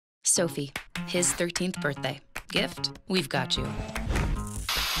Sophie, his 13th birthday. Gift? We've got you.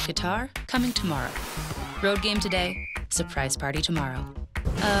 Guitar? Coming tomorrow. Road game today, surprise party tomorrow.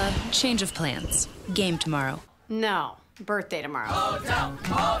 Change of plans. Game tomorrow. No, birthday tomorrow. Hotel,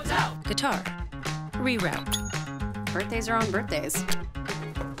 hotel. Guitar. Reroute. Birthdays are on birthdays.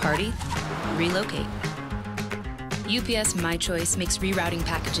 Party? Relocate. UPS My Choice makes rerouting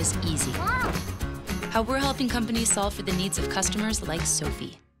packages easy. How we're helping companies solve for the needs of customers like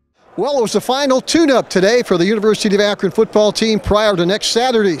Sophie. Well, it was the final tune-up today for the University of Akron football team prior to next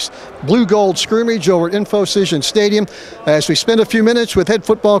Saturday's blue-gold scrimmage over at Infocision Stadium. As we spent a few minutes with head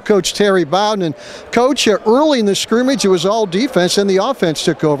football coach Terry Bowden. And Coach, early in the scrimmage, it was all defense and the offense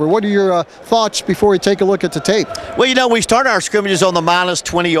took over. What are your thoughts before we take a look at the tape? Well, you know, we start our scrimmages on the minus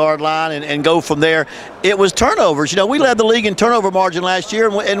 20-yard line and go from there. It was turnovers. You know, we led the league in turnover margin last year,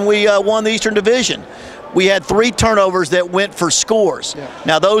 and we won the Eastern Division. We had 3 turnovers that went for scores. Yeah.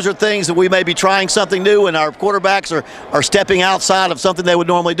 Now, those are things that we may be trying something new, and our quarterbacks are stepping outside of something they would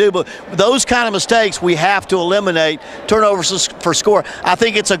normally do. But those kind of mistakes we have to eliminate. Turnovers for score. I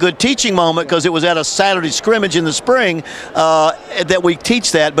think it's a good teaching moment because it was at a Saturday scrimmage in the spring that we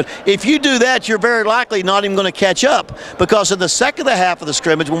teach that. But if you do that, you're very likely not even going to catch up, because in the second half of the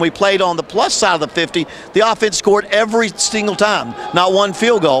scrimmage, when we played on the plus side of the 50, the offense scored every single time, not one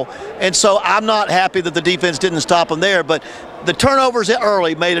field goal. And so I'm not happy that the defense didn't stop them there, but the turnovers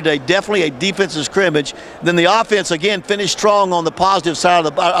early made it definitely a defensive scrimmage. Then the offense again finished strong on the positive side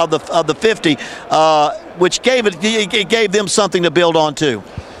of the 50, which gave them something to build on too.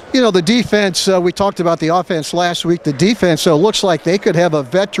 You know, the defense, we talked about the offense last week. The defense, so it looks like they could have a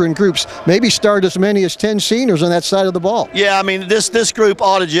veteran groups, maybe start as many as 10 seniors on that side of the ball. Yeah, I mean, this group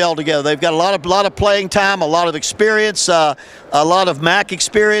ought to gel together. They've got a lot of playing time, a lot of experience, a lot of MAC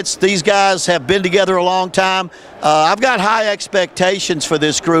experience. These guys have been together a long time. I've got high expectations for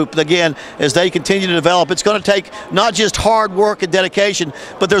this group. Again, as they continue to develop, it's going to take not just hard work and dedication,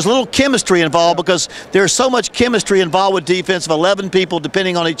 but there's a little chemistry involved, because there's so much chemistry involved with defense of 11 people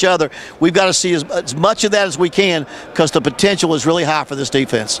depending on each other. We've got to see as much of that as we can, because the potential is really high for this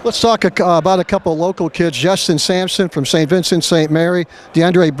defense. Let's talk about a couple of local kids. Justin Sampson from St. Vincent St. Mary,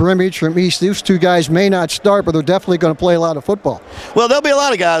 DeAndre Brimage from East. These 2 guys may not start, but they're definitely going to play a lot of football. Well, there'll be a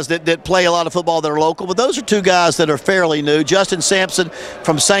lot of guys that play a lot of football that are local, but those are 2 guys that are fairly new. Justin Sampson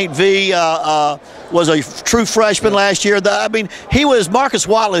from St. V was a true freshman last year. I mean, he was, Marcus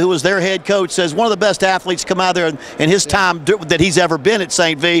Watley, who was their head coach, says one of the best athletes come out there in his time that he's ever been at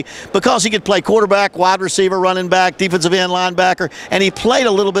St. V, because he could play quarterback, wide receiver, running back, defensive end, linebacker, and he played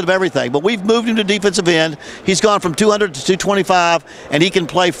a little bit of everything. But we've moved him to defensive end. He's gone from 200 to 225, and he can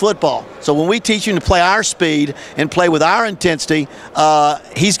play football. So when we teach him to play our speed and play with our intensity,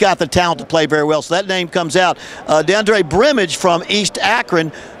 he's got the talent to play very well. So that name comes out. DeAndre Brimage from East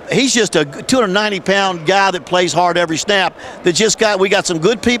Akron, he's just a 290-pound guy that plays hard every snap. We got some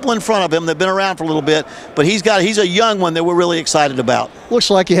good people in front of him that've been around for a little bit, but he's a young one that we're really excited about. Looks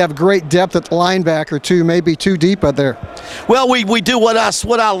like you have great depth at the linebacker too, maybe too deep out there. Well, we do what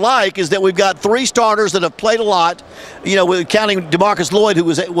I like is that we've got 3 starters that have played a lot. You know, counting DeMarcus Lloyd, who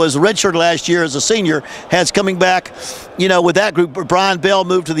was redshirted last year as a senior, has coming back. You know, with that group, Brian Bell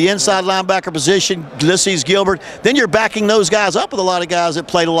moved to the inside linebacker position. Ulysses Gilbert. Then you're backing those guys up with a lot of guys that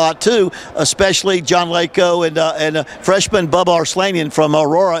played a lot too, especially John Lako and freshman Bubba Arslanian from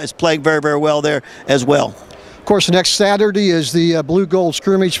Aurora is playing very, very well there as well. Of course, next Saturday is the blue-gold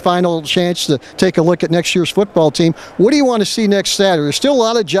scrimmage, final chance to take a look at next year's football team. What do you want to see next Saturday? There's still a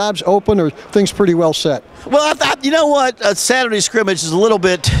lot of jobs open, or things pretty well set? Well, you know what? A Saturday scrimmage is a little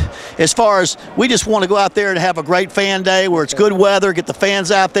bit, as far as we just want to go out there and have a great fan day where it's good weather, get the fans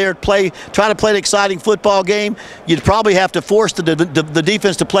out there, try to play an exciting football game. You'd probably have to force the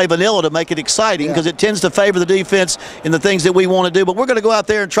defense to play vanilla to make it exciting, because it tends to favor the defense in the things that we want to do. But we're going to go out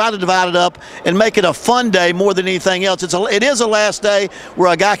there and try to divide it up and make it a fun day more than anything else. It is a last day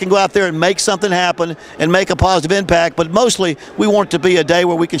where a guy can go out there and make something happen and make a positive impact, but mostly we want it to be a day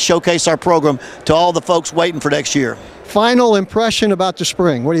where we can showcase our program to all the folks waiting for next year. Final impression about the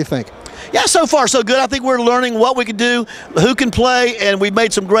spring, what do you think? Yeah, so far so good. I think we're learning what we can do, who can play, and we've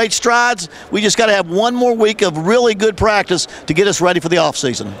made some great strides. We just got to have one more week of really good practice to get us ready for the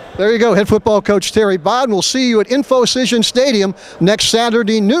offseason. There you go, head football coach Terry Bowden. We'll see you at Infocision Stadium next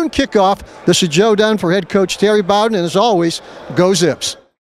Saturday, noon kickoff. This is Joe Dunn for head coach Terry Bowden, and as always, go Zips.